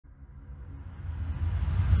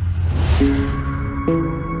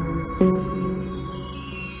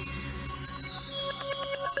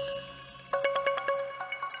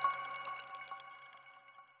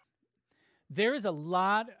there is a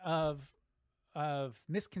lot of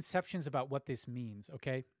misconceptions about what this means.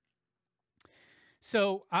 Okay.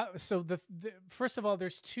 So, first of all,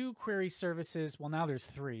 there's two query services. Well, now there's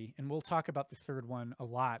three, and we'll talk about the third one a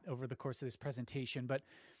lot over the course of this presentation. But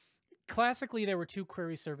classically, there were two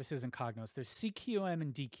query services in Cognos. There's CQM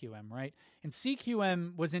and DQM, right? And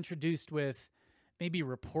CQM was introduced with maybe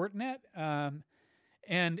ReportNet,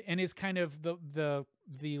 and is kind of the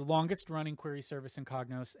longest running query service in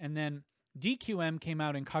Cognos. And then DQM came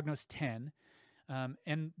out in Cognos 10.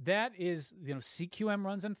 And that is, CQM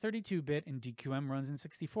runs on 32-bit and DQM runs in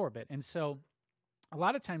 64-bit. And so a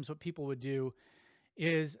lot of times what people would do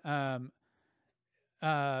is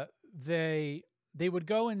they would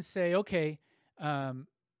go and say, okay,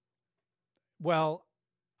 well,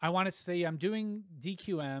 I want to say I'm doing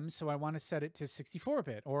DQM, so I want to set it to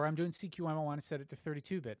 64-bit, or I'm doing CQM, I want to set it to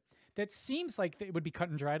 32-bit. That seems like it would be cut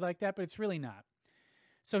and dried like that, but it's really not.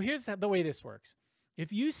 So here's the way this works.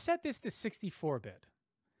 If you set this to 64-bit,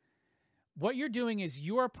 what you're doing is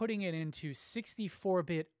you are putting it into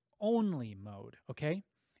 64-bit only mode, okay?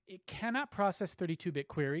 It cannot process 32-bit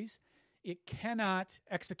queries. It cannot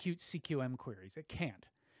execute CQM queries. It can't.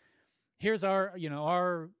 Here's our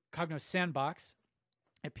Cognos sandbox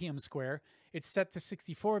at PM Square. It's set to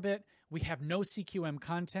 64-bit. We have no CQM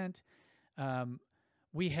content.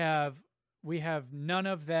 We have none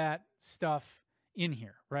of that stuff in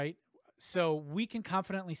here, right? So we can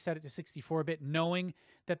confidently set it to 64-bit, knowing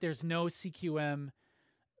that there's no CQM,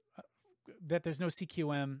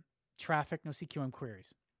 traffic, no CQM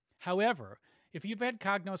queries. However, if you've had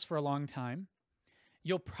Cognos for a long time,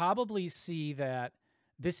 you'll probably see that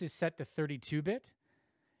this is set to 32-bit,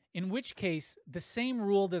 in which case the same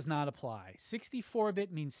rule does not apply.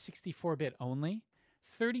 64-bit means 64-bit only.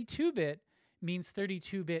 32-bit means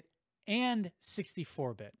 32-bit and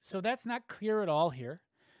 64-bit. So that's not clear at all here.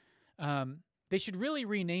 They should really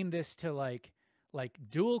rename this to like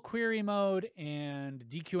dual query mode and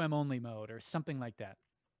DQM only mode or something like that.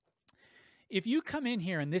 If you come in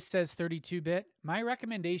here and this says 32-bit, my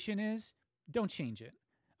recommendation is don't change it,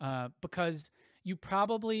 because you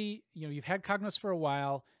probably, you've had Cognos for a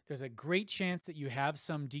while. There's a great chance that you have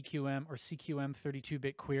some DQM or CQM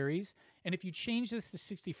 32-bit queries. And if you change this to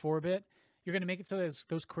 64-bit, you're going to make it so that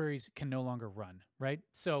those queries can no longer run, right?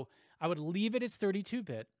 So I would leave it as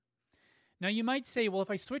 32-bit. Now, you might say, well, if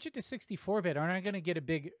I switch it to 64-bit, aren't I going to get a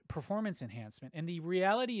big performance enhancement? And the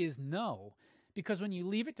reality is no, because when you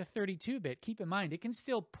leave it to 32-bit, keep in mind, it can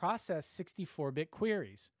still process 64-bit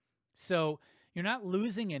queries. So you're not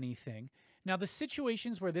losing anything. Now, the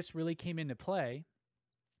situations where this really came into play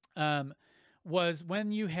was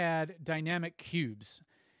when you had dynamic cubes.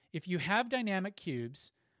 If you have dynamic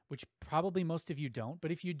cubes, which probably most of you don't,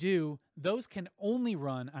 but if you do, those can only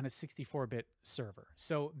run on a 64-bit server.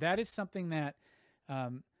 So that is something that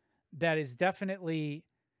that is definitely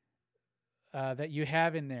that you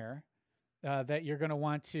have in there that you're going to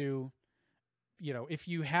want to, if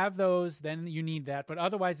you have those, then you need that, but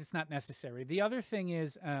otherwise it's not necessary. The other thing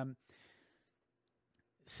is,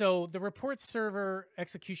 so the report server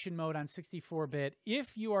execution mode on 64-bit,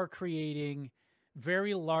 if you are creating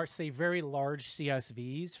very large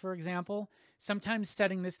CSVs, for example, sometimes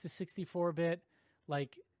setting this to 64-bit,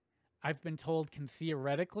 like I've been told, can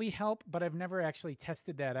theoretically help, but I've never actually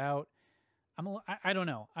tested that out. I don't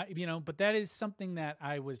know, but that is something that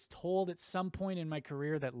I was told at some point in my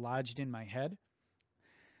career that lodged in my head.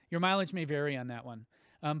 Your mileage may vary on that one.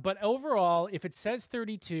 But overall, if it says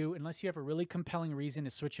 32, unless you have a really compelling reason to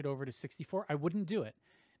switch it over to 64, I wouldn't do it.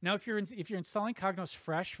 Now, if you're installing Cognos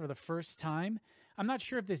fresh for the first time, I'm not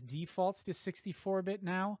sure if this defaults to 64-bit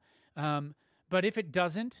now, but if it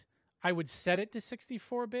doesn't, I would set it to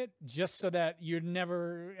 64-bit just so that you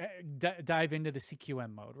never dive into the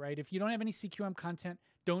CQM mode, right? If you don't have any CQM content,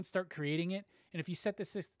 don't start creating it. And if you set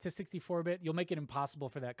this to 64-bit, you'll make it impossible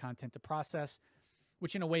for that content to process,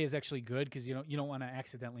 which in a way is actually good because you don't want to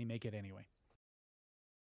accidentally make it anyway.